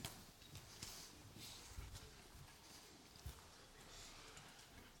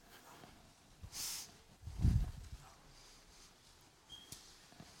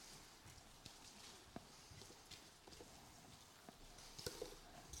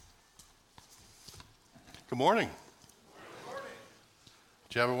Good morning.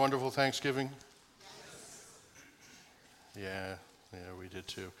 Did you have a wonderful Thanksgiving? Yeah, we did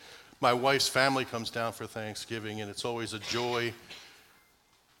too. My wife's family comes down for Thanksgiving, and it's always a joy.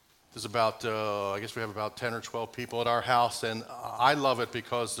 There's about, I guess we have about 10 or 12 people at our house, and I love it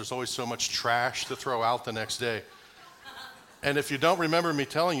because there's always so much trash to throw out the next day. And if you don't remember me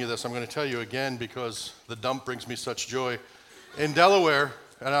telling you this, I'm going to tell you again because the dump brings me such joy. In Delaware,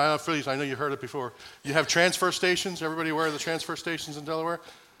 and I know you heard it before, you have transfer stations. Everybody aware of the transfer stations in Delaware?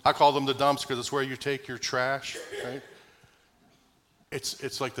 I call them the dumps because it's where you take your trash, right?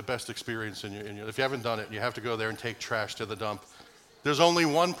 It's like the best experience in your, if you haven't done it, you have to go there and take trash to the dump. There's only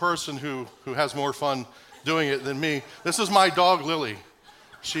one person who has more fun doing it than me. This is my dog, Lily.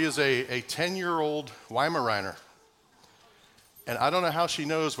 She is a 10-year-old Weimaraner. And I don't know how she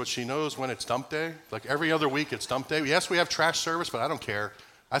knows, but she knows when it's dump day. Like every other week, it's dump day. Yes, we have trash service, but I don't care.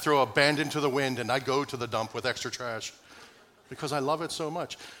 I throw a band into the wind, and I go to the dump with extra trash because I love it so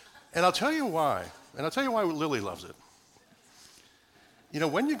much. And I'll tell you why. And I'll tell you why Lily loves it. You know,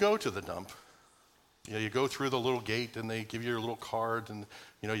 when you go to the dump, you go through the little gate, and they give you your little card, and,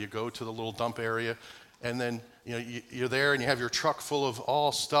 you go to the little dump area, and then, you're there, and you have your truck full of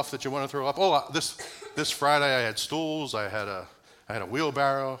all stuff that you want to throw up. Oh, this Friday I had stools, I had a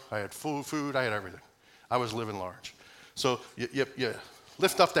wheelbarrow, I had food, I had everything. I was living large. So you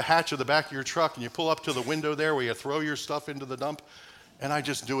lift up the hatch of the back of your truck, and you pull up to the window there where you throw your stuff into the dump, and I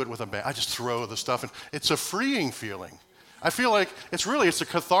just do it with a bag. I just throw the stuff in. It's a freeing feeling. I feel like it's a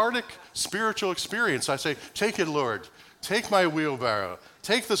cathartic spiritual experience. I say, take it, Lord. Take my wheelbarrow.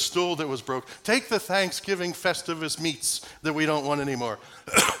 Take the stool that was broke. Take the Thanksgiving Festivus meats that we don't want anymore.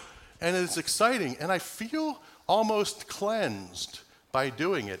 And it's exciting. And I feel almost cleansed by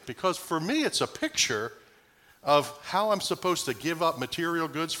doing it because for me, it's a picture of how I'm supposed to give up material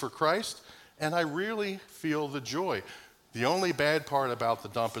goods for Christ. And I really feel the joy. The only bad part about the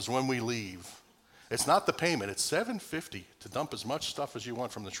dump is when we leave. It's not the payment. It's $7.50 to dump as much stuff as you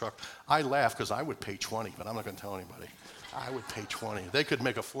want from the truck. I laugh because I would pay $20, but I'm not going to tell anybody. I would pay $20. They could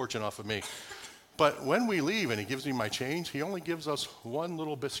make a fortune off of me. But when we leave and he gives me my change, he only gives us one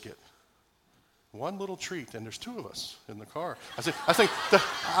little biscuit, one little treat, and there's two of us in the car. I think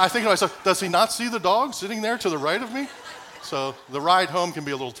to myself, does he not see the dog sitting there to the right of me? So the ride home can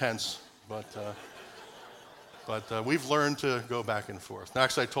be a little tense, but we've learned to go back and forth. Now,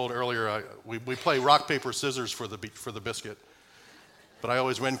 actually, I told earlier, we play rock, paper, scissors for the biscuit. But I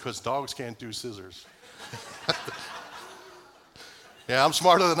always win because dogs can't do scissors. Yeah, I'm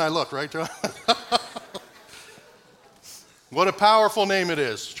smarter than I look, right, John? What a powerful name it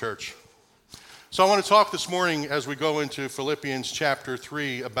is, church. So I want to talk this morning as we go into Philippians chapter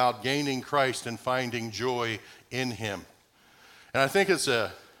 3 about gaining Christ and finding joy in him. And I think it's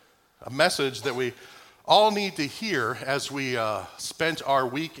a message that we all need to hear as we spent our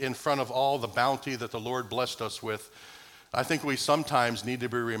week in front of all the bounty that the Lord blessed us with. I think we sometimes need to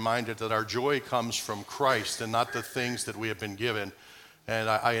be reminded that our joy comes from Christ and not the things that we have been given. And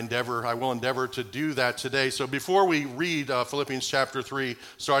I will endeavor to do that today. So before we read Philippians chapter 3,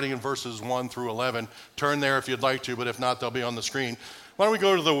 starting in verses 1 through 11, turn there if you'd like to, but if not, they'll be on the screen. Why don't we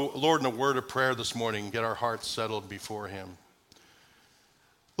go to the Lord in a word of prayer this morning and get our hearts settled before him.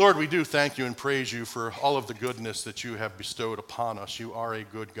 Lord, we do thank you and praise you for all of the goodness that you have bestowed upon us. You are a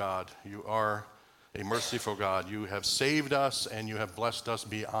good God. You are a merciful God. You have saved us and you have blessed us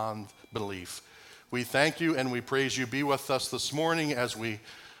beyond belief. We thank you and we praise you. Be with us this morning as we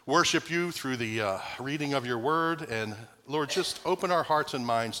worship you through the reading of your word. And Lord, just open our hearts and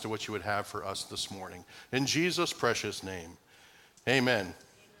minds to what you would have for us this morning. In Jesus' precious name, amen.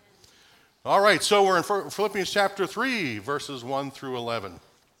 All right, so we're in Philippians chapter 3, verses 1 through 11.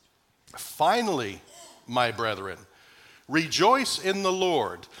 Finally, my brethren, rejoice in the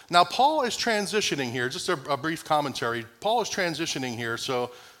Lord. Now, Paul is transitioning here. Just a brief commentary. Paul is transitioning here,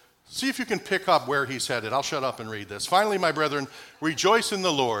 so see if you can pick up where he's headed. I'll shut up and read this. Finally, my brethren, rejoice in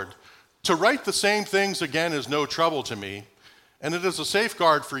the Lord. To write the same things again is no trouble to me, and it is a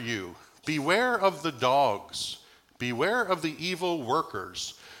safeguard for you. Beware of the dogs. Beware of the evil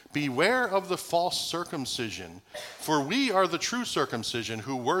workers. Beware of the false circumcision, for we are the true circumcision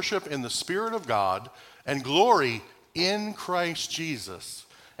who worship in the Spirit of God and glory in Christ Jesus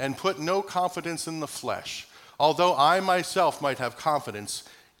and put no confidence in the flesh, although I myself might have confidence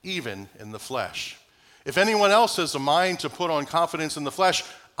even in the flesh. If anyone else has a mind to put on confidence in the flesh,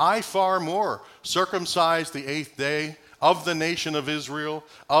 I far more, circumcised the 8th day, of the nation of Israel,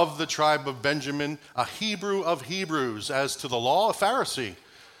 of the tribe of Benjamin, a Hebrew of Hebrews, as to the law, a Pharisee,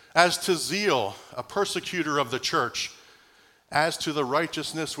 as to zeal, a persecutor of the church, as to the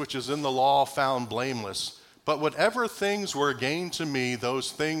righteousness which is in the law, found blameless. But whatever things were gained to me,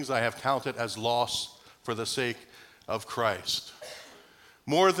 those things I have counted as loss for the sake of Christ.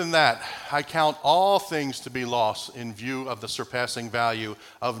 More than that, I count all things to be loss in view of the surpassing value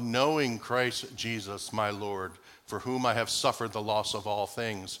of knowing Christ Jesus, my Lord, for whom I have suffered the loss of all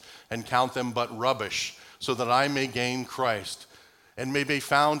things, and count them but rubbish, so that I may gain Christ, and may be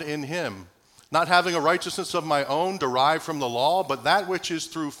found in him, not having a righteousness of my own derived from the law, but that which is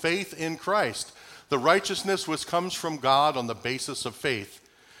through faith in Christ, the righteousness which comes from God on the basis of faith,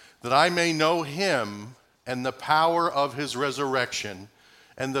 that I may know him and the power of his resurrection,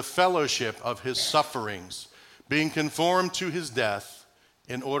 and the fellowship of his sufferings, being conformed to his death,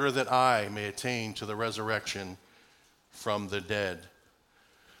 in order that I may attain to the resurrection from the dead.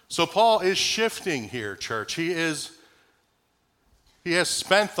 So Paul is shifting here, church. He has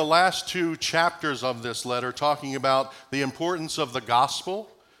spent the last 2 chapters of this letter talking about the importance of the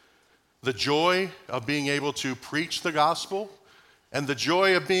gospel, the joy of being able to preach the gospel, and the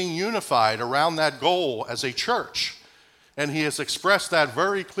joy of being unified around that goal as a church. And he has expressed that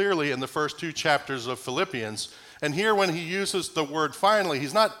very clearly in the first 2 chapters of Philippians. And here when he uses the word finally,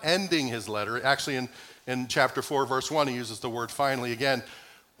 he's not ending his letter. Actually, in chapter 4, verse 1, he uses the word finally again.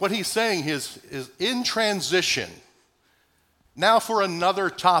 What he's saying is in transition, now for another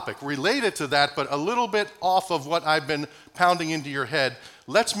topic related to that, but a little bit off of what I've been pounding into your head.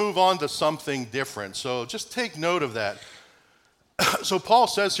 Let's move on to something different. So just take note of that. So Paul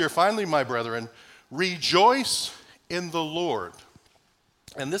says here, finally, my brethren, rejoice in the Lord.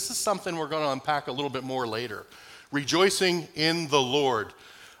 And this is something we're going to unpack a little bit more later. Rejoicing in the Lord.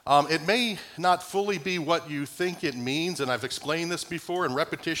 It may not fully be what you think it means, and I've explained this before, and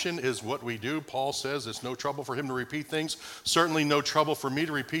repetition is what we do. Paul says it's no trouble for him to repeat things, certainly no trouble for me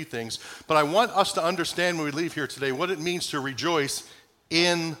to repeat things. But I want us to understand when we leave here today what it means to rejoice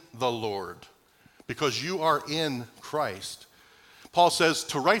in the Lord, because you are in Christ. Paul says,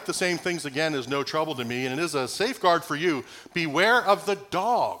 to write the same things again is no trouble to me, and it is a safeguard for you. Beware of the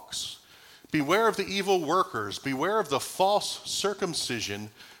dogs. Beware of the evil workers. Beware of the false circumcision,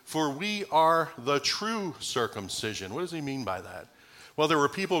 for we are the true circumcision. What does he mean by that? Well, there were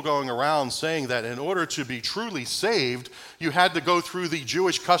people going around saying that in order to be truly saved, you had to go through the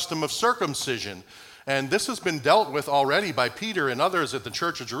Jewish custom of circumcision. And this has been dealt with already by Peter and others at the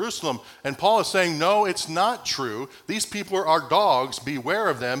church of Jerusalem. And Paul is saying, no, it's not true. These people are dogs. Beware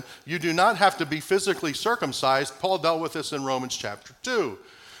of them. You do not have to be physically circumcised. Paul dealt with this in Romans chapter 2,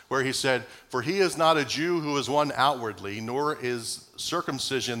 where he said, for he is not a Jew who is one outwardly, nor is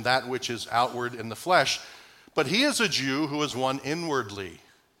circumcision that which is outward in the flesh, but he is a Jew who is one inwardly.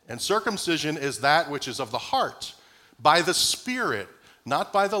 And circumcision is that which is of the heart, by the Spirit,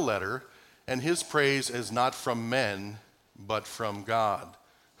 not by the letter. And his praise is not from men, but from God.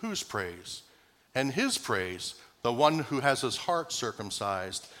 Whose praise? And his praise, the one who has his heart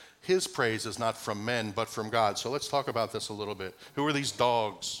circumcised, his praise is not from men, but from God. So let's talk about this a little bit. Who are these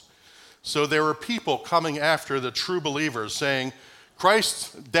dogs? So there were people coming after the true believers saying,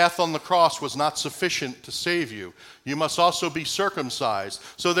 Christ's death on the cross was not sufficient to save you. You must also be circumcised.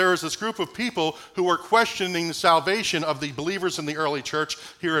 So there is this group of people who were questioning the salvation of the believers in the early church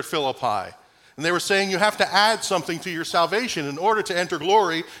here at Philippi. And they were saying you have to add something to your salvation. In order to enter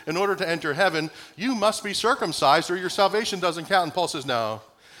glory, in order to enter heaven, you must be circumcised or your salvation doesn't count. And Paul says, no.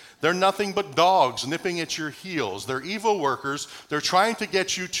 They're nothing but dogs nipping at your heels. They're evil workers. They're trying to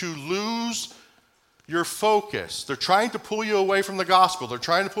get you to lose your focus. They're trying to pull you away from the gospel. They're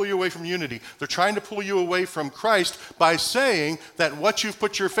trying to pull you away from unity. They're trying to pull you away from Christ by saying that what you've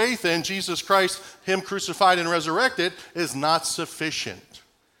put your faith in, Jesus Christ, him crucified and resurrected, is not sufficient.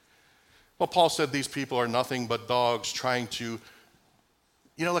 Well, Paul said these people are nothing but dogs trying to,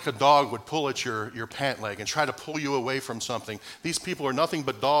 like a dog would pull at your pant leg and try to pull you away from something. These people are nothing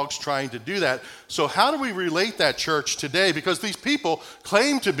but dogs trying to do that. So how do we relate that, church, today? Because these people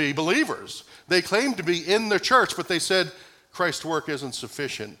claim to be believers. They claim to be in the church, but they said Christ's work isn't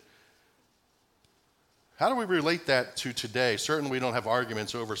sufficient. How do we relate that to today? Certainly we don't have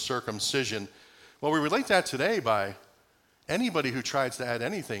arguments over circumcision. Well, we relate that today by anybody who tries to add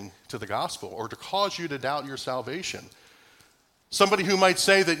anything to the gospel or to cause you to doubt your salvation. Somebody who might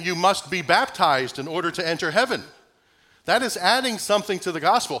say that you must be baptized in order to enter heaven. That is adding something to the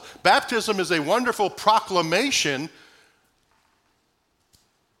gospel. Baptism is a wonderful proclamation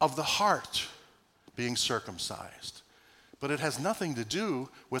of the heart being circumcised. But it has nothing to do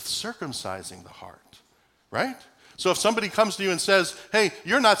with circumcising the heart, right? So if somebody comes to you and says, hey,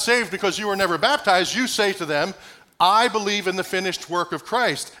 you're not saved because you were never baptized, you say to them, I believe in the finished work of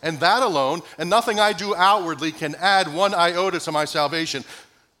Christ, and that alone, and nothing I do outwardly can add one iota to my salvation.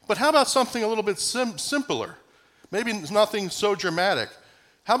 But how about something a little bit simpler? Maybe nothing so dramatic.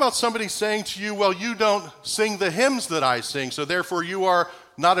 How about somebody saying to you, well, you don't sing the hymns that I sing, so therefore you are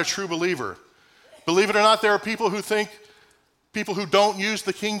not a true believer. Believe it or not, there are people who think people who don't use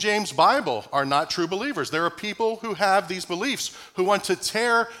the King James Bible are not true believers. There are people who have these beliefs who want to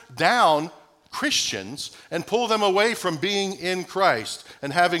tear down Christians and pull them away from being in Christ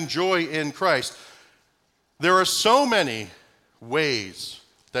and having joy in Christ. There are so many ways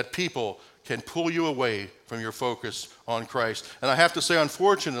that people can pull you away from your focus on Christ. And I have to say,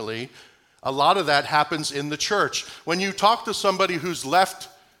 unfortunately, a lot of that happens in the church. When you talk to somebody who's left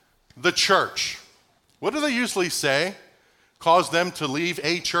the church, what do they usually say? Cause them to leave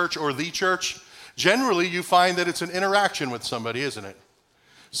a church or the church? Generally, you find that it's an interaction with somebody, isn't it?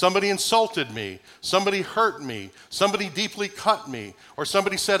 Somebody insulted me, somebody hurt me, somebody deeply cut me, or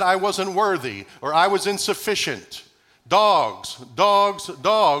somebody said I wasn't worthy, or I was insufficient. Dogs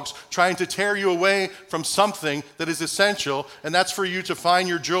trying to tear you away from something that is essential, and that's for you to find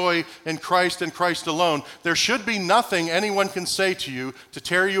your joy in Christ and Christ alone. There should be nothing anyone can say to you to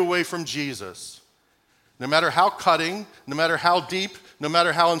tear you away from Jesus. No matter how cutting, no matter how deep, no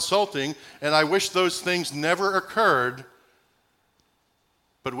matter how insulting, and I wish those things never occurred,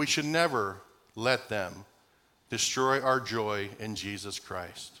 but we should never let them destroy our joy in Jesus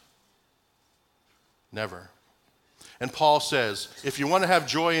Christ. Never. And Paul says, if you want to have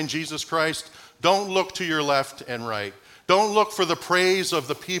joy in Jesus Christ, don't look to your left and right. Don't look for the praise of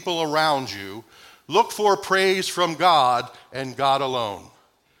the people around you. Look for praise from God and God alone.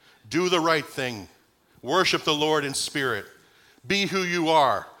 Do the right thing. Worship the Lord in spirit. Be who you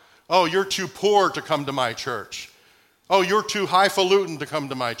are. Oh, you're too poor to come to my church. Oh, you're too highfalutin to come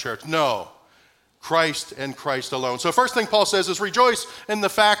to my church. No. Christ and Christ alone. So first thing Paul says is rejoice in the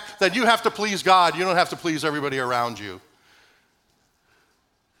fact that you have to please God. You don't have to please everybody around you.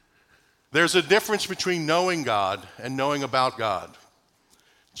 There's a difference between knowing God and knowing about God.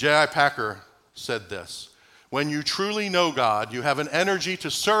 J.I. Packer said this: when you truly know God, you have an energy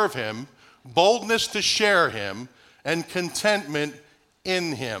to serve him, boldness to share him, and contentment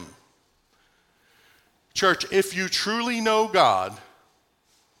in him. Church, if you truly know God,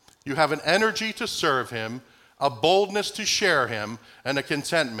 you have an energy to serve him, a boldness to share him, and a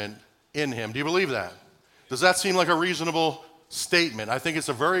contentment in him. Do you believe that? Does that seem like a reasonable statement? I think it's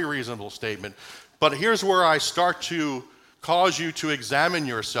a very reasonable statement. But here's where I start to cause you to examine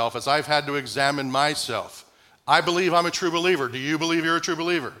yourself, as I've had to examine myself. I believe I'm a true believer. Do you believe you're a true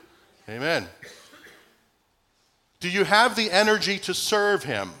believer? Amen. Do you have the energy to serve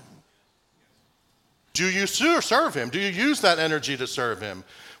him? Do you serve him? Do you use that energy to serve him?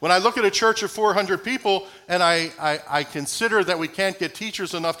 When I look at a church of 400 people and I consider that we can't get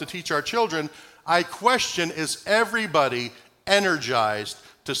teachers enough to teach our children, I question, is everybody energized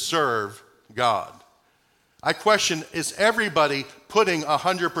to serve God? I question, is everybody putting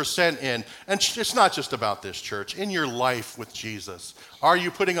 100% in? And it's not just about this church. In your life with Jesus, are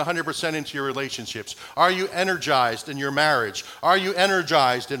you putting 100% into your relationships? Are you energized in your marriage? Are you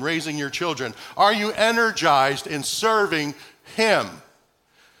energized in raising your children? Are you energized in serving him?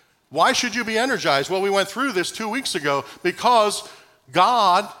 Why should you be energized? Well, we went through this 2 weeks ago. Because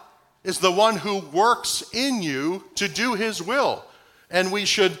God is the one who works in you to do his will. And we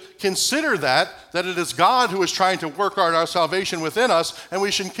should consider that it is God who is trying to work out our salvation within us, and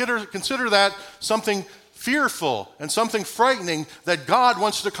we should consider that something fearful and something frightening, that God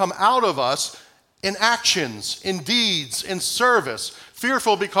wants to come out of us in actions, in deeds, in service.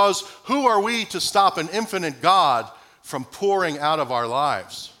 Fearful because who are we to stop an infinite God from pouring out of our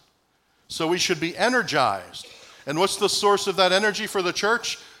lives? So we should be energized. And what's the source of that energy for the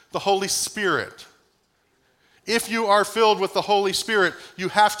church? The Holy Spirit. If you are filled with the Holy Spirit, you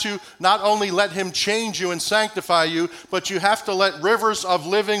have to not only let him change you and sanctify you, but you have to let rivers of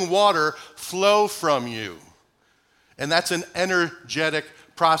living water flow from you. And that's an energetic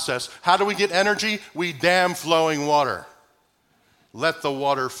process. How do we get energy? We dam flowing water. Let the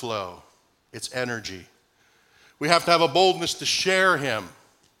water flow. It's energy. We have to have a boldness to share him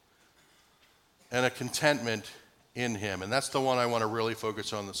and a contentment in him. And that's the one I want to really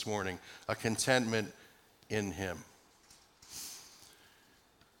focus on this morning, a contentment in him.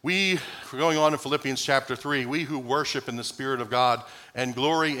 We're going on in Philippians chapter 3, we who worship in the Spirit of God and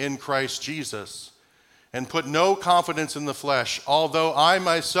glory in Christ Jesus and put no confidence in the flesh, although I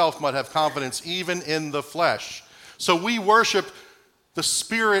myself might have confidence even in the flesh. So we worship the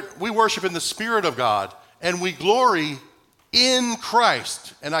Spirit, we worship in the Spirit of God, and we glory in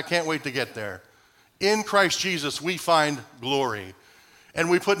Christ. And I can't wait to get there. In Christ Jesus, we find glory. And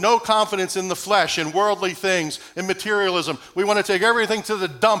we put no confidence in the flesh, in worldly things, in materialism. We want to take everything to the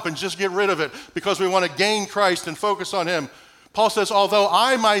dump and just get rid of it because we want to gain Christ and focus on him. Paul says, although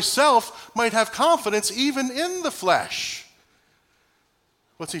I myself might have confidence even in the flesh.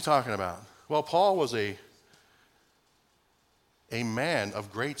 What's he talking about? Well, Paul was a man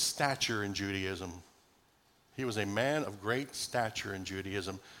of great stature in Judaism. He was a man of great stature in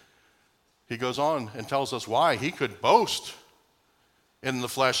Judaism. He goes on and tells us why he could boast in the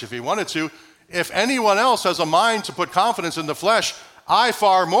flesh if he wanted to. If anyone else has a mind to put confidence in the flesh, I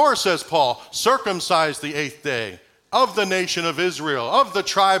far more, says Paul, circumcised the 8th day, of the nation of Israel, of the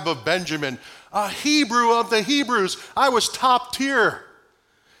tribe of Benjamin, a Hebrew of the Hebrews. I was top tier.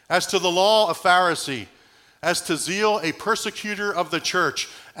 As to the law, a Pharisee. As to zeal, a persecutor of the church.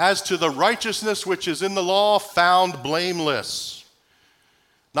 As to the righteousness which is in the law, found blameless.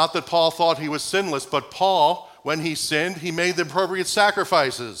 Not that Paul thought he was sinless, but Paul, when he sinned, he made the appropriate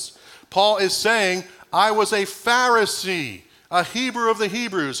sacrifices. Paul is saying, I was a Pharisee, a Hebrew of the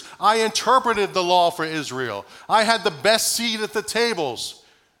Hebrews. I interpreted the law for Israel. I had the best seat at the tables.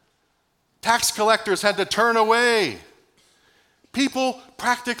 Tax collectors had to turn away. People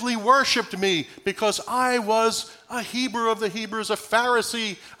practically worshiped me because I was a Hebrew of the Hebrews, a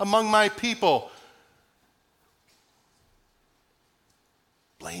Pharisee among my people.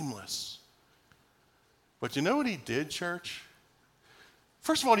 Blameless. But you know what he did, church?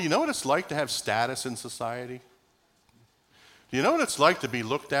 First of all, do you know what it's like to have status in society? Do you know what it's like to be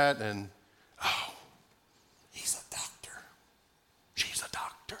looked at and, oh, he's a doctor. She's a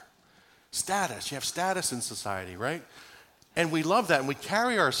doctor. Status. You have status in society, right? And we love that, and we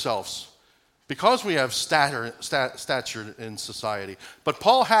carry ourselves because we have stature in society. But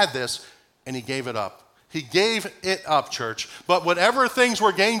Paul had this, and he gave it up. He gave it up, church. But whatever things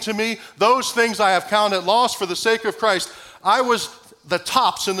were gained to me, those things I have counted loss for the sake of Christ. I was the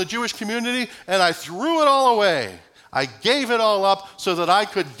tops in the Jewish community, and I threw it all away. I gave it all up so that I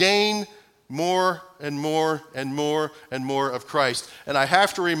could gain more and more and more and more of Christ. And I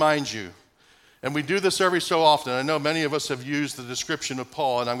have to remind you, and we do this every so often. I know many of us have used the description of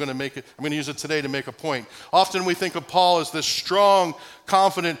Paul, and I'm going to use it today to make a point. Often we think of Paul as this strong,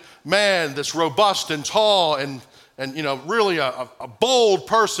 confident man, this robust and tall and really a bold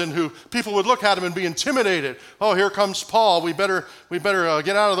person who people would look at him and be intimidated. Oh, here comes Paul. We better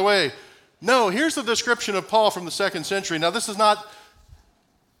get out of the way. No, here's the description of Paul from the 2nd century. Now, this is not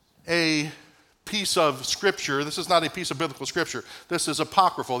a piece of scripture. This is not a piece of biblical scripture. This is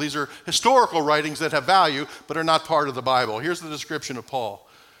apocryphal. These are historical writings that have value but are not part of the Bible. Here's the description of Paul.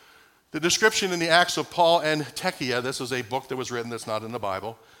 The description in the Acts of Paul and Techia, this is a book that was written that's not in the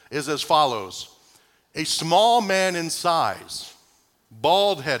Bible, is as follows. A small man in size,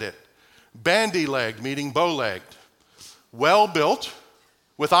 bald-headed, bandy-legged, meaning bow-legged, well-built,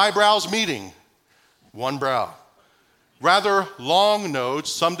 with eyebrows meeting, one brow. Rather long-nosed,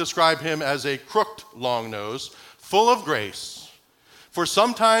 some describe him as a crooked long nose, full of grace. For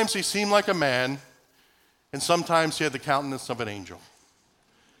sometimes he seemed like a man, and sometimes he had the countenance of an angel.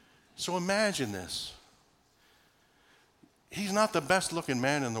 So imagine this. He's not the best-looking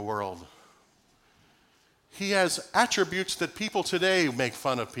man in the world. He has attributes that people today make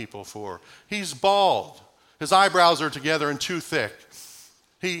fun of people for. He's bald. His eyebrows are together and too thick.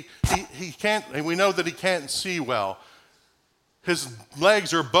 He can't, and we know that he can't see well. His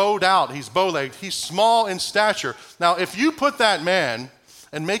legs are bowed out. He's bow-legged. He's small in stature. Now, if you put that man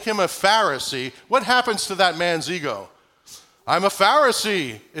and make him a Pharisee, what happens to that man's ego? I'm a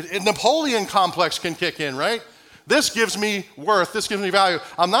Pharisee. A Napoleon complex can kick in, right? This gives me worth. This gives me value.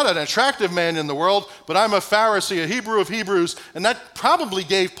 I'm not an attractive man in the world, but I'm a Pharisee, a Hebrew of Hebrews, and that probably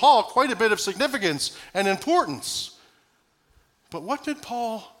gave Paul quite a bit of significance and importance. But what did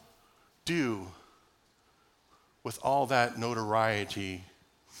Paul do with all that notoriety,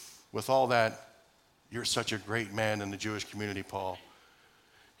 with all that, you're such a great man in the Jewish community, Paul?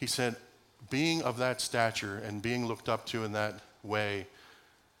 He said, being of that stature and being looked up to in that way,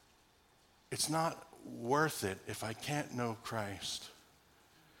 it's not worth it if I can't know Christ.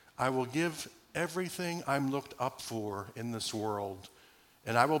 I will give everything I'm looked up for in this world,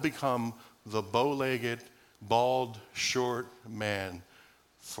 and I will become the bow-legged, bald, short man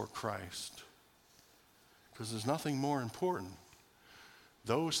for Christ. Because there's nothing more important.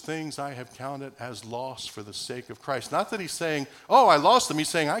 Those things I have counted as loss for the sake of Christ. Not that he's saying, oh, I lost them. He's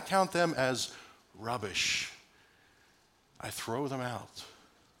saying, I count them as rubbish. I throw them out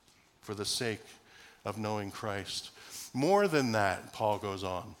for the sake of knowing Christ. More than that, Paul goes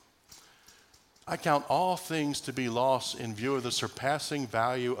on. I count all things to be lost in view of the surpassing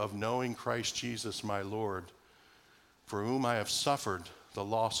value of knowing Christ Jesus my Lord, for whom I have suffered the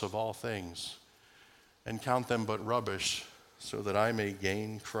loss of all things and count them but rubbish so that I may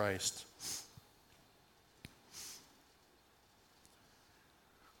gain Christ.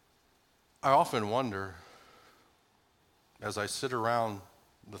 I often wonder, as I sit around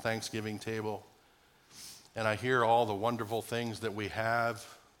the Thanksgiving table and I hear all the wonderful things that we have,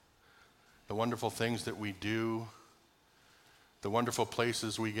 the wonderful things that we do, the wonderful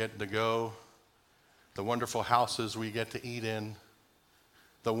places we get to go, the wonderful houses we get to eat in,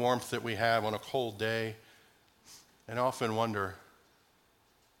 the warmth that we have on a cold day, and I often wonder,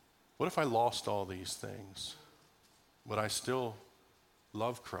 what if I lost all these things? Would I still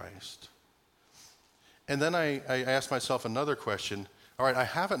love Christ? And then I ask myself another question. All right, I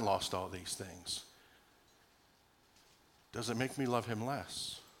haven't lost all these things. Does it make me love him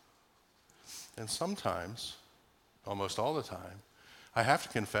less? And sometimes, almost all the time, I have to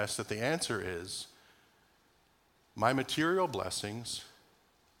confess that the answer is my material blessings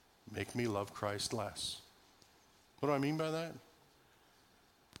make me love Christ less. What do I mean by that?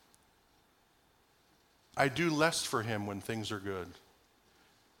 I do less for him when things are good.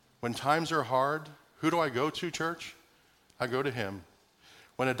 When times are hard, who do I go to, church? I go to him.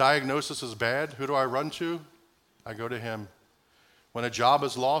 When a diagnosis is bad, who do I run to? I go to him. When a job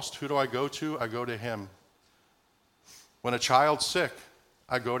is lost, who do I go to? I go to him. When a child's sick,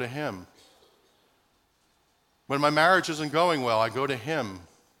 I go to him. When my marriage isn't going well, I go to him.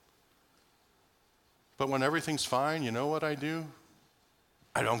 But when everything's fine, you know what I do?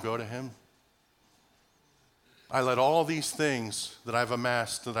 I don't go to him. I let all these things that I've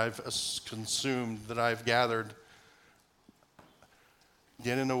amassed, that I've consumed, that I've gathered,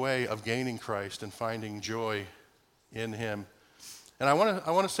 get in the way of gaining Christ and finding joy in him. And I want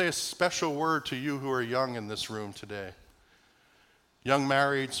to say a special word to you who are young in this room today. Young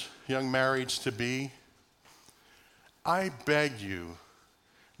marrieds to be. I beg you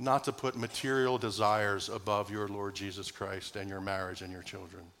not to put material desires above your Lord Jesus Christ and your marriage and your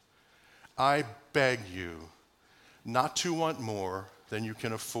children. I beg you not to want more than you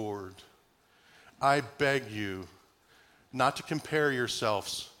can afford. I beg you not to compare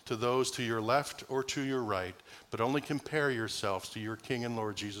yourselves to those to your left or to your right, but only compare yourselves to your King and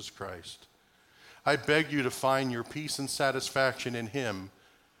Lord Jesus Christ. I beg you to find your peace and satisfaction in him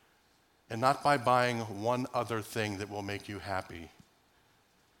and not by buying one other thing that will make you happy.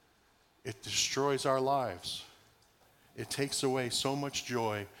 It destroys our lives. It takes away so much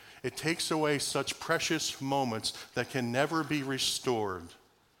joy. It takes away such precious moments that can never be restored.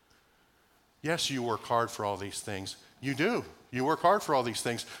 Yes, you work hard for all these things. You do. You work hard for all these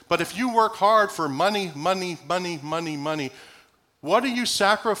things. But if you work hard for money, what are you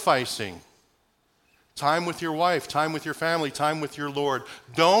sacrificing? Time with your wife, time with your family, time with your Lord.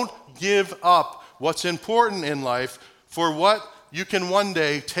 Don't give up what's important in life for what you can one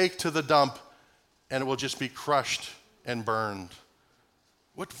day take to the dump and it will just be crushed and burned.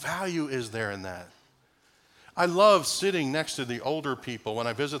 What value is there in that? I love sitting next to the older people when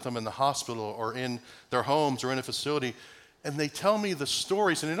I visit them in the hospital or in their homes or in a facility, and they tell me the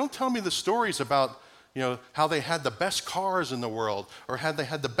stories, and they don't tell me the stories about, how they had the best cars in the world or they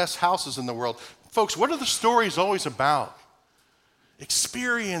had the best houses in the world. Folks, what are the stories always about?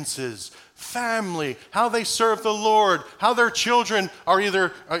 Experiences, family, how they serve the Lord, how their children are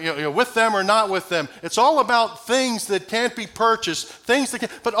either with them or not with them. It's all about things that can't be purchased,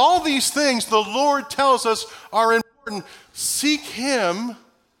 but all these things the Lord tells us are important. Seek him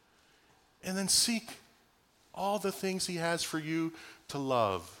and then seek all the things he has for you to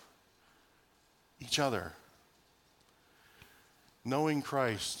love each other. Knowing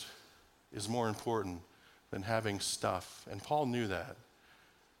Christ is more important than having stuff. And Paul knew that.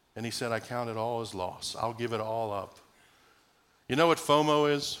 And he said, I count it all as loss. I'll give it all up. You know what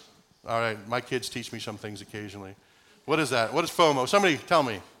FOMO is? All right, my kids teach me some things occasionally. What is that? What is FOMO? Somebody tell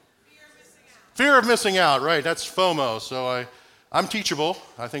me. Fear of missing out, right? That's FOMO. So I'm teachable.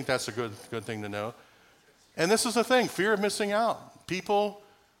 I think that's a good thing to know. And this is the thing, fear of missing out. People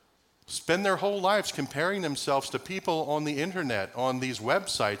spend their whole lives comparing themselves to people on the internet, on these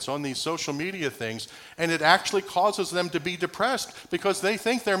websites, on these social media things, and it actually causes them to be depressed because they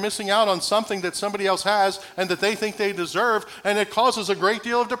think they're missing out on something that somebody else has and that they think they deserve, and it causes a great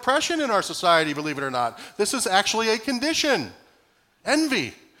deal of depression in our society, believe it or not. This is actually a condition.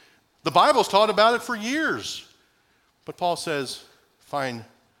 Envy. The Bible's taught about it for years. But Paul says, find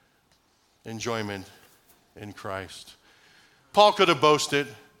enjoyment in Christ. Paul could have boasted,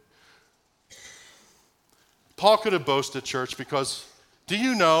 church, because do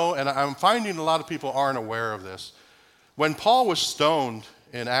you know, and I'm finding a lot of people aren't aware of this, when Paul was stoned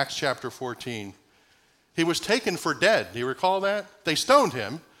in Acts chapter 14, He was taken for dead. Do you recall that? They stoned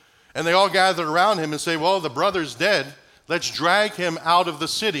him, and they all gathered around him and say, well, the brother's dead. Let's drag him out of the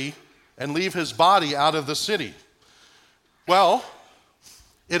city and leave his body out of the city. Well,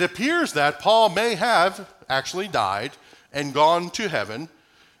 it appears that Paul may have actually died and gone to heaven,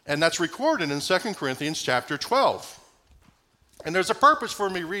 and that's recorded in 2 Corinthians chapter 12. And there's a purpose for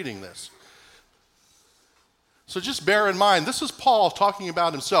me reading this. So just bear in mind, this is Paul talking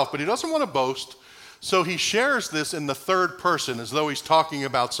about himself, but he doesn't want to boast, so he shares this in the third person as though he's talking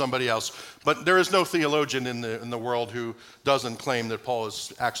about somebody else. But there is no theologian in the world who doesn't claim that Paul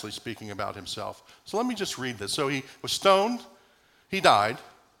is actually speaking about himself. So let me just read this. So he was stoned, he died.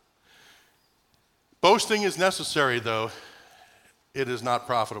 Boasting is necessary, though it is not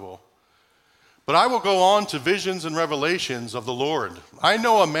profitable. But I will go on to visions and revelations of the Lord. I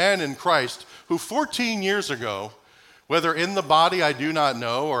know a man in Christ who 14 years ago, whether in the body I do not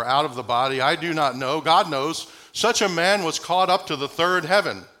know, or out of the body I do not know, God knows, such a man was caught up to the third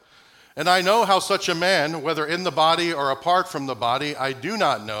heaven. And I know how such a man, whether in the body or apart from the body, I do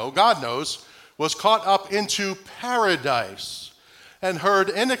not know, God knows, was caught up into paradise and heard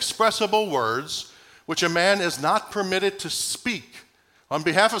inexpressible words which a man is not permitted to speak. On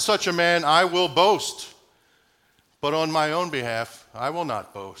behalf of such a man I will boast, but on my own behalf I will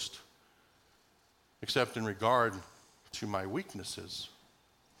not boast, except in regard to my weaknesses.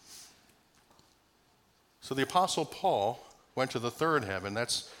 So the Apostle Paul went to the third heaven.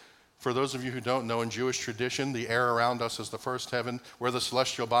 That's, for those of you who don't know, in Jewish tradition, the air around us is the first heaven. Where the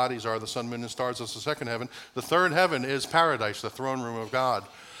celestial bodies are, the sun, moon, and stars, is the second heaven. The third heaven is paradise, the throne room of God.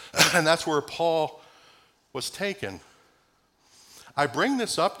 And that's where Paul was taken. I bring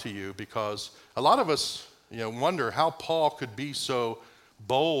this up to you because a lot of us, wonder how Paul could be so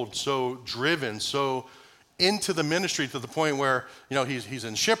bold, so driven, so into the ministry to the point where, he's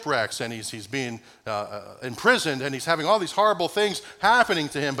in shipwrecks and he's being imprisoned and he's having all these horrible things happening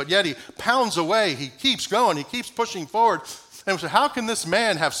to him, but yet he pounds away, he keeps going, he keeps pushing forward. And so how can this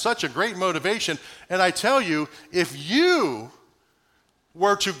man have such a great motivation? And I tell you, if you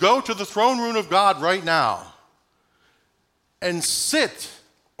were to go to the throne room of God right now and sit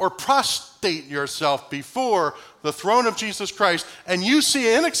or prostrate yourself before the throne of Jesus Christ, and you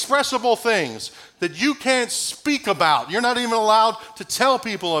see inexpressible things that you can't speak about, you're not even allowed to tell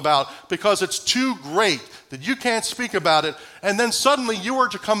people about because it's too great that you can't speak about it, and then suddenly you were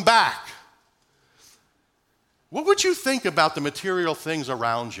to come back, what would you think about the material things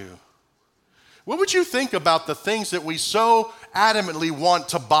around you? What would you think about the things that we so adamantly want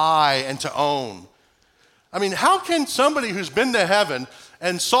to buy and to own? I mean, how can somebody who's been to heaven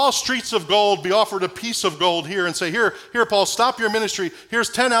and saw streets of gold be offered a piece of gold here and say, here, Paul, stop your ministry. Here's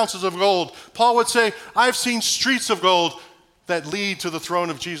 10 ounces of gold. Paul would say, I've seen streets of gold that lead to the throne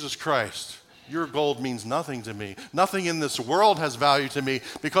of Jesus Christ. Your gold means nothing to me. Nothing in this world has value to me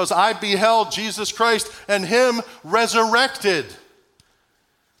because I beheld Jesus Christ and him resurrected.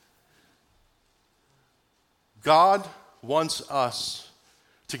 God wants us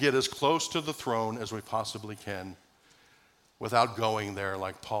to get as close to the throne as we possibly can without going there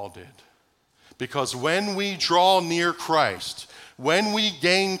like Paul did. Because when we draw near Christ, when we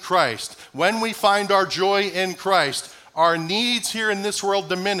gain Christ, when we find our joy in Christ, our needs here in this world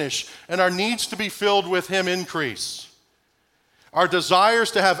diminish and our needs to be filled with him increase. Our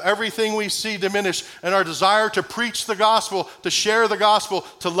desires to have everything we see diminish, and our desire to preach the gospel, to share the gospel,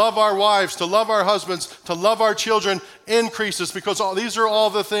 to love our wives, to love our husbands, to love our children increases because these are all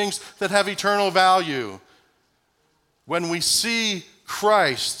the things that have eternal value. When we see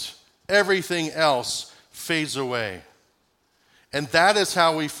Christ, everything else fades away. And that is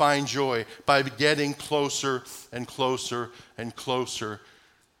how we find joy, by getting closer and closer and closer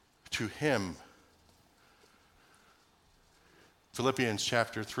to him. Philippians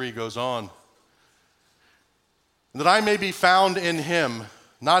chapter 3 goes on, that I may be found in him,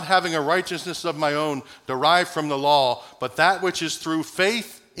 not having a righteousness of my own derived from the law, but that which is through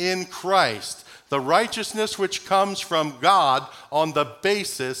faith in Christ, the righteousness which comes from God on the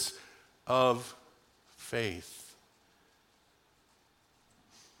basis of faith.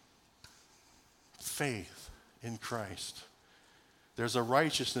 Faith in Christ. There's a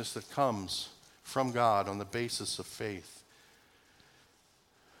righteousness that comes from God on the basis of faith.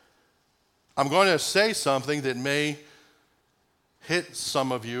 I'm going to say something that may hit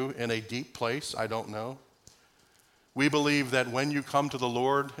some of you in a deep place. I don't know. We believe that when you come to the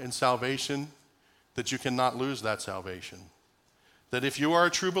Lord in salvation, that you cannot lose that salvation. That if you are a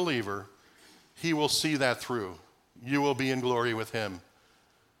true believer, he will see that through. You will be in glory with him.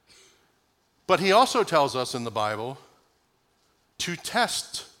 But he also tells us in the Bible to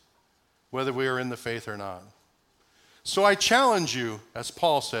test whether we are in the faith or not. So I challenge you, as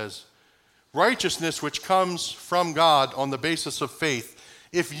Paul says, righteousness which comes from God on the basis of faith.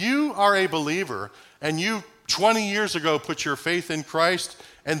 If you are a believer and you 20 years ago put your faith in Christ,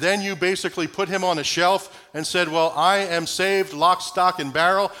 and then you basically put him on a shelf and said, well, I am saved, lock, stock, and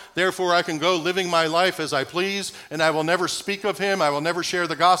barrel, therefore I can go living my life as I please, and I will never speak of him, I will never share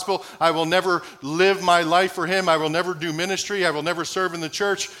the gospel, I will never live my life for him, I will never do ministry, I will never serve in the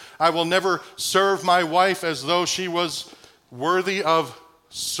church, I will never serve my wife as though she was worthy of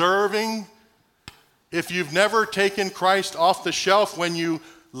serving. If you've never taken Christ off the shelf when you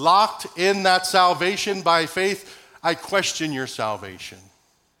locked in that salvation by faith, I question your salvation.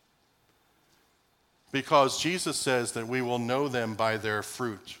 Because Jesus says that we will know them by their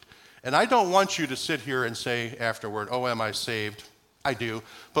fruit. And I don't want you to sit here and say afterward, oh, am I saved? I do.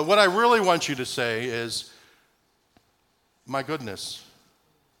 But what I really want you to say is, my goodness,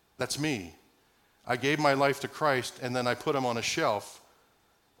 that's me. I gave my life to Christ and then I put him on a shelf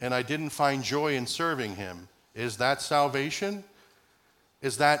and I didn't find joy in serving him. Is that salvation?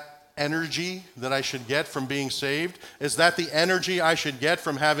 Is that energy that I should get from being saved? Is that the energy I should get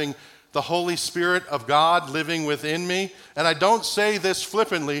from having the Holy Spirit of God living within me? And I don't say this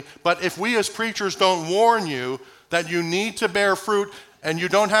flippantly, but if we as preachers don't warn you that you need to bear fruit, and you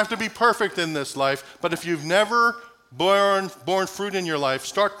don't have to be perfect in this life, but if you've never borne fruit in your life,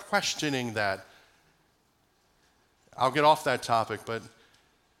 start questioning that. I'll get off that topic, but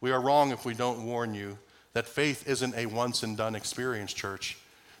we are wrong if we don't warn you that faith isn't a once and done experience, church.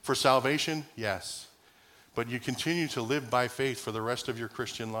 For salvation, yes. But you continue to live by faith for the rest of your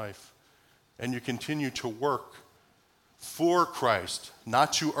Christian life. And you continue to work for Christ,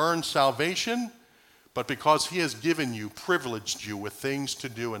 not to earn salvation, but because he has given you, privileged you with things to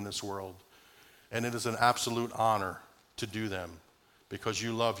do in this world. And it is an absolute honor to do them because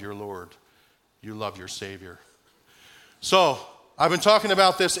you love your Lord. You love your Savior. So, I've been talking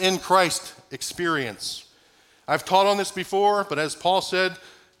about this in Christ experience. I've taught on this before, but as Paul said,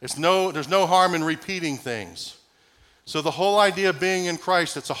 there's no harm in repeating things. So the whole idea of being in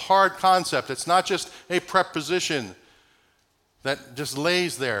Christ, it's a hard concept. It's not just a preposition that just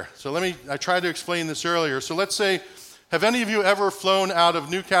lays there. So I tried to explain this earlier. So let's say, have any of you ever flown out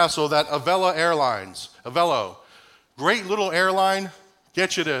of Newcastle, that Avelo Airlines? Avelo. Great little airline,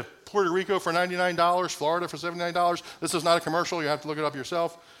 gets you to Puerto Rico for $99, Florida for $79. This is not a commercial, you have to look it up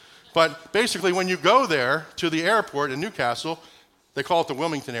yourself. But basically when you go there to the airport in Newcastle, they call it the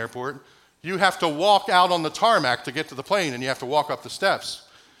Wilmington Airport, you have to walk out on the tarmac to get to the plane, and you have to walk up the steps.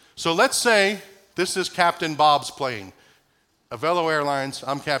 So let's say this is Captain Bob's plane. Avelo Airlines,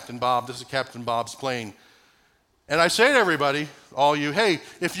 I'm Captain Bob, this is Captain Bob's plane. And I say to everybody, all you, hey,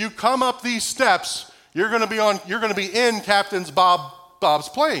 if you come up these steps, you're going to be in Captain Bob's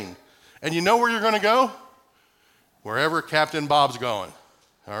plane. And you know where you're going to go? Wherever Captain Bob's going.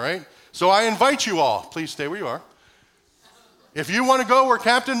 All right? So I invite you all, please stay where you are. If you want to go where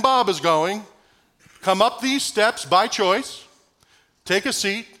Captain Bob is going, come up these steps by choice, take a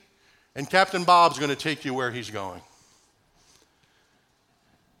seat, and Captain Bob's going to take you where he's going.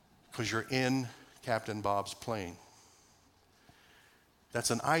 Because you're in Captain Bob's plane.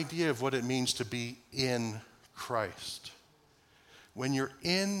 That's an idea of what it means to be in Christ. When you're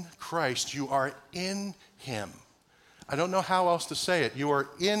in Christ, you are in him. I don't know how else to say it. You are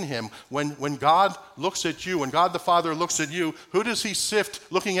in him. When God looks at you, when God the Father looks at you, who does he sift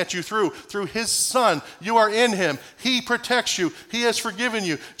looking at you through? Through his Son. You are in him. He protects you. He has forgiven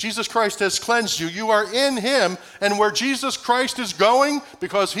you. Jesus Christ has cleansed you. You are in him. And where Jesus Christ is going,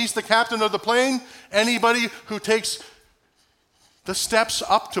 because he's the captain of the plane, anybody who takes the steps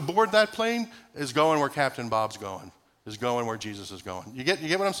up to board that plane is going where Captain Bob's going, is going where Jesus is going. You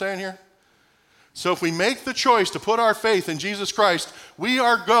get what I'm saying here? So if we make the choice to put our faith in Jesus Christ, we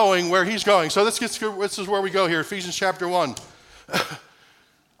are going where he's going. So this is where we go here, Ephesians chapter 1.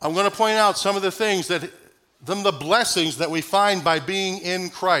 I'm going to point out some of the things the blessings that we find by being in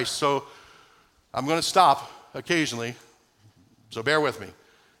Christ. So I'm going to stop occasionally, so bear with me.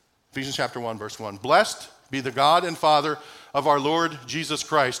 Ephesians chapter 1, verse 1. Blessed be the God and Father of our Lord Jesus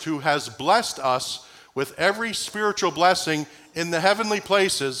Christ, who has blessed us with every spiritual blessing in the heavenly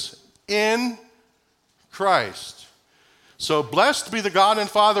places in Christ. So blessed be the God and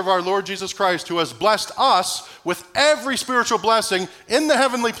Father of our Lord Jesus Christ, who has blessed us with every spiritual blessing in the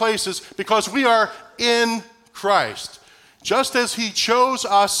heavenly places because we are in Christ. Just as he chose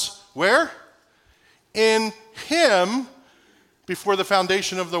us, where? In him before the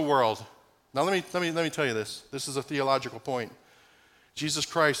foundation of the world. Now let me tell you this. This is a theological point. Jesus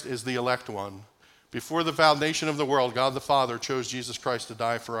Christ is the elect one. Before the foundation of the world, God the Father chose Jesus Christ to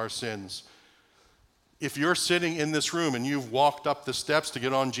die for our sins. If you're sitting in this room and you've walked up the steps to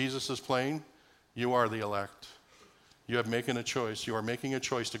get on Jesus' plane, you are the elect. You have making a choice. You are making a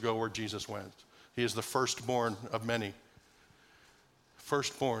choice to go where Jesus went. He is the firstborn of many.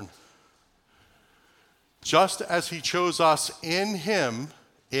 Firstborn. Just as he chose us in him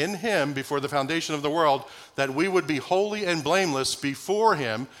before the foundation of the world, that we would be holy and blameless before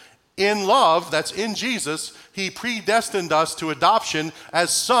him, in love, that's in Jesus, he predestined us to adoption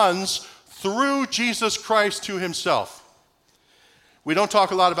as sons through Jesus Christ to himself. We don't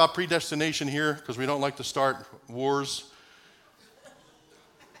talk a lot about predestination here because we don't like to start wars.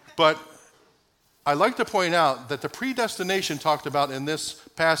 But I like to point out that the predestination talked about in this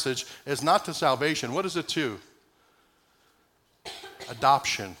passage is not to salvation. What is it to?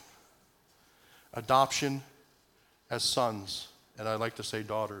 Adoption. Adoption as sons, and I like to say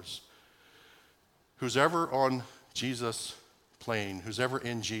daughters. Who's ever on Jesus' plane, who's ever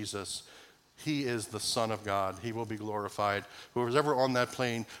in Jesus, he is the Son of God. He will be glorified. Whoever's ever on that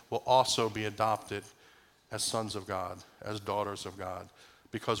plane will also be adopted as sons of God, as daughters of God,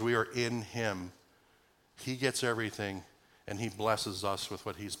 because we are in him. He gets everything, and he blesses us with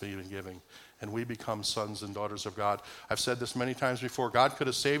what he's been giving, and we become sons and daughters of God. I've said this many times before. God could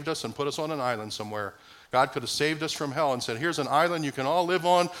have saved us and put us on an island somewhere. God could have saved us from hell and said, here's an island you can all live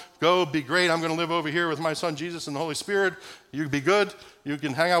on. Go, be great. I'm going to live over here with my son Jesus and the Holy Spirit. You be good. You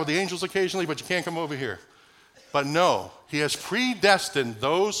can hang out with the angels occasionally, but you can't come over here. But no, he has predestined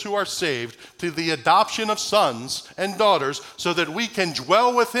those who are saved to the adoption of sons and daughters so that we can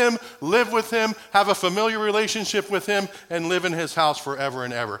dwell with him, live with him, have a familiar relationship with him, and live in his house forever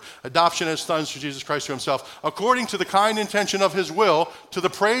and ever. Adoption as sons through Jesus Christ to himself, according to the kind intention of his will, to the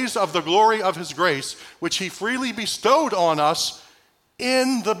praise of the glory of his grace, which he freely bestowed on us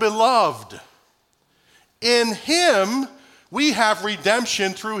in the beloved. In him we have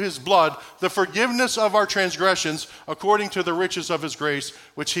redemption through his blood, the forgiveness of our transgressions, according to the riches of his grace,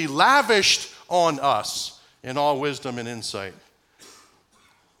 which he lavished on us in all wisdom and insight.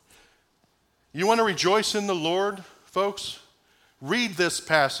 You want to rejoice in the Lord, folks? Read this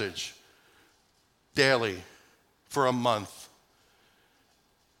passage daily for a month.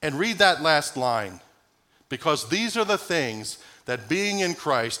 And read that last line, because these are the things that being in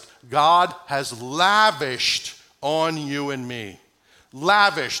Christ, God has lavished on you and me.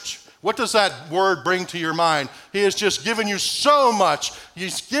 Lavished. What does that word bring to your mind? He has just given you so much.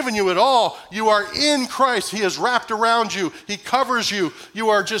 He's given you it all. You are in Christ. He has wrapped around you. He covers you. You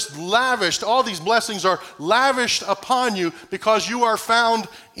are just lavished. All these blessings are lavished upon you because you are found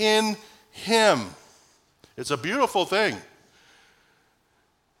in him. It's a beautiful thing.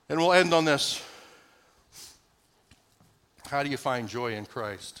 And we'll end on this. How do you find joy in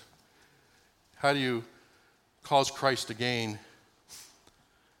Christ? How do you cause Christ to gain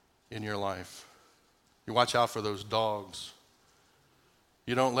in your life? You watch out for those dogs.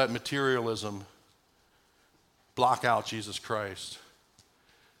 You don't let materialism block out Jesus Christ.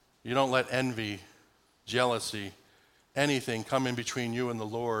 You don't let envy, jealousy, anything come in between you and the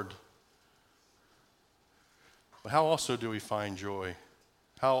Lord. But how also do we find joy?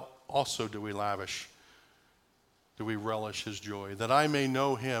 How also do we lavish? Do we relish his joy? That I may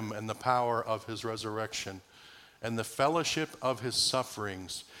know him and the power of his resurrection, and the fellowship of his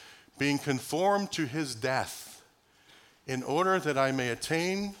sufferings, being conformed to his death, in order that I may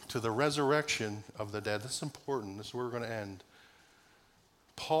attain to the resurrection of the dead. This is important. This is where we're going to end.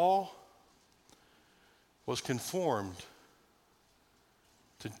 Paul was conformed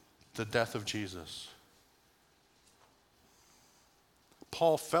to the death of Jesus.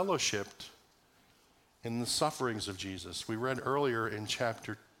 Paul fellowshipped in the sufferings of Jesus. We read earlier in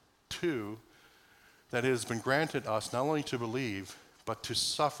chapter 2 that it has been granted us not only to believe, but to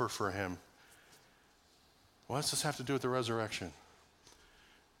suffer for him. What does this have to do with the resurrection?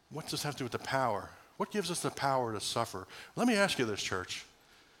 What does this have to do with the power? What gives us the power to suffer? Let me ask you this, church.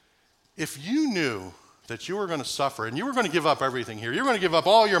 If you knew that you were going to suffer and you were going to give up everything here, you were going to give up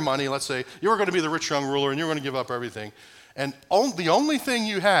all your money, let's say, you were going to be the rich young ruler and you were going to give up everything, and the only thing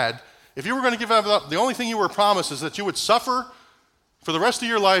you had, if you were going to give up, the only thing you were promised is that you would suffer for the rest of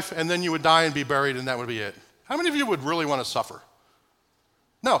your life, and then you would die and be buried, and that would be it. How many of you would really want to suffer?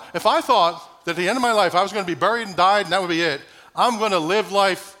 No, if I thought that at the end of my life I was going to be buried and died, and that would be it, I'm going to live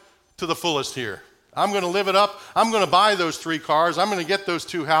life to the fullest here. I'm going to live it up. I'm going to buy those 3 cars. I'm going to get those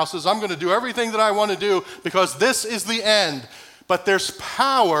 2 houses. I'm going to do everything that I want to do because this is the end. But there's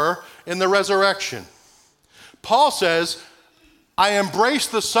power in the resurrection. Paul says, I embrace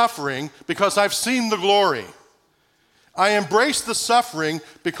the suffering because I've seen the glory. I embrace the suffering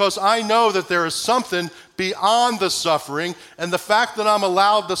because I know that there is something beyond the suffering, and the fact that I'm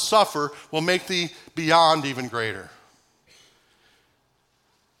allowed to suffer will make the beyond even greater.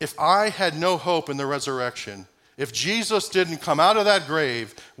 If I had no hope in the resurrection, if Jesus didn't come out of that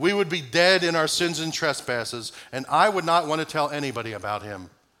grave, we would be dead in our sins and trespasses, and I would not want to tell anybody about him.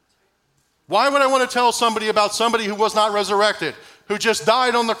 Why would I want to tell somebody about somebody who was not resurrected, who just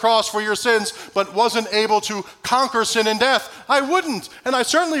died on the cross for your sins, but wasn't able to conquer sin and death? I wouldn't, and I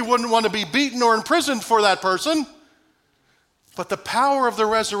certainly wouldn't want to be beaten or imprisoned for that person. But the power of the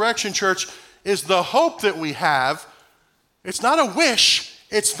resurrection, church, is the hope that we have. It's not a wish.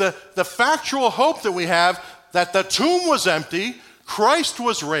 It's the factual hope that we have that the tomb was empty, Christ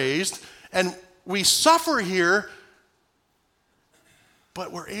was raised, and we suffer here,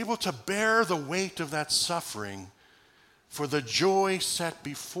 but we're able to bear the weight of that suffering for the joy set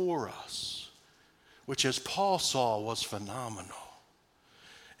before us, which, as Paul saw, was phenomenal.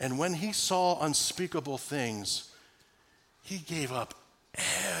 And when he saw unspeakable things, he gave up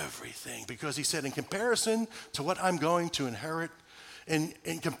everything, because he said, in comparison to what I'm going to inherit, in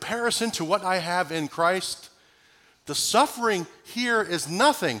comparison to what I have in Christ, the suffering here is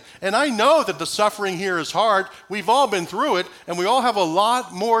nothing. And I know that the suffering here is hard. We've all been through it, and we all have a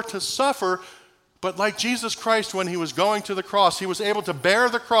lot more to suffer. But like Jesus Christ, when he was going to the cross, he was able to bear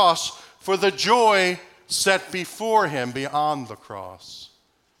the cross for the joy set before him beyond the cross.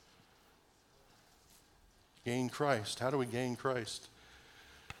 Gain Christ. How do we gain Christ?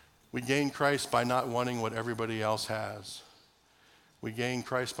 We gain Christ by not wanting what everybody else has. We gain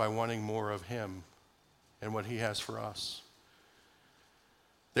Christ by wanting more of him and what he has for us.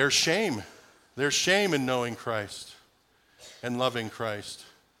 There's shame. There's shame in knowing Christ and loving Christ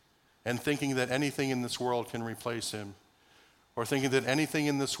and thinking that anything in this world can replace him, or thinking that anything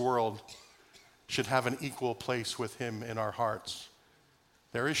in this world should have an equal place with him in our hearts.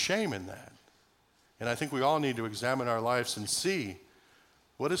 There is shame in that. And I think we all need to examine our lives and see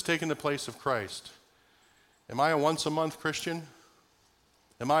what has taken the place of Christ. Am I a once-a-month Christian?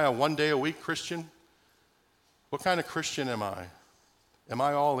 Am I a one-day-a-week Christian? What kind of Christian am I? Am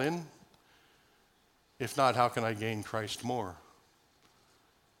I all in? If not, how can I gain Christ more?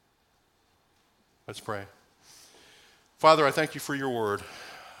 Let's pray. Father, I thank you for your word.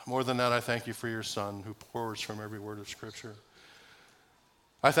 More than that, I thank you for your Son who pours from every word of Scripture.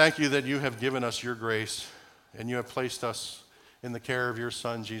 I thank you that you have given us your grace and you have placed us in the care of your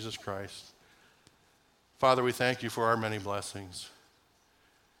Son, Jesus Christ. Father, we thank you for our many blessings.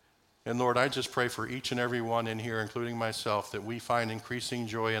 And Lord, I just pray for each and every one in here, including myself, that we find increasing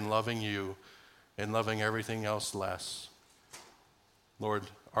joy in loving you and loving everything else less. Lord,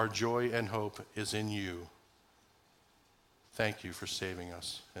 our joy and hope is in you. Thank you for saving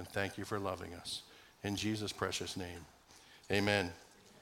us, and thank you for loving us. In Jesus' precious name, amen.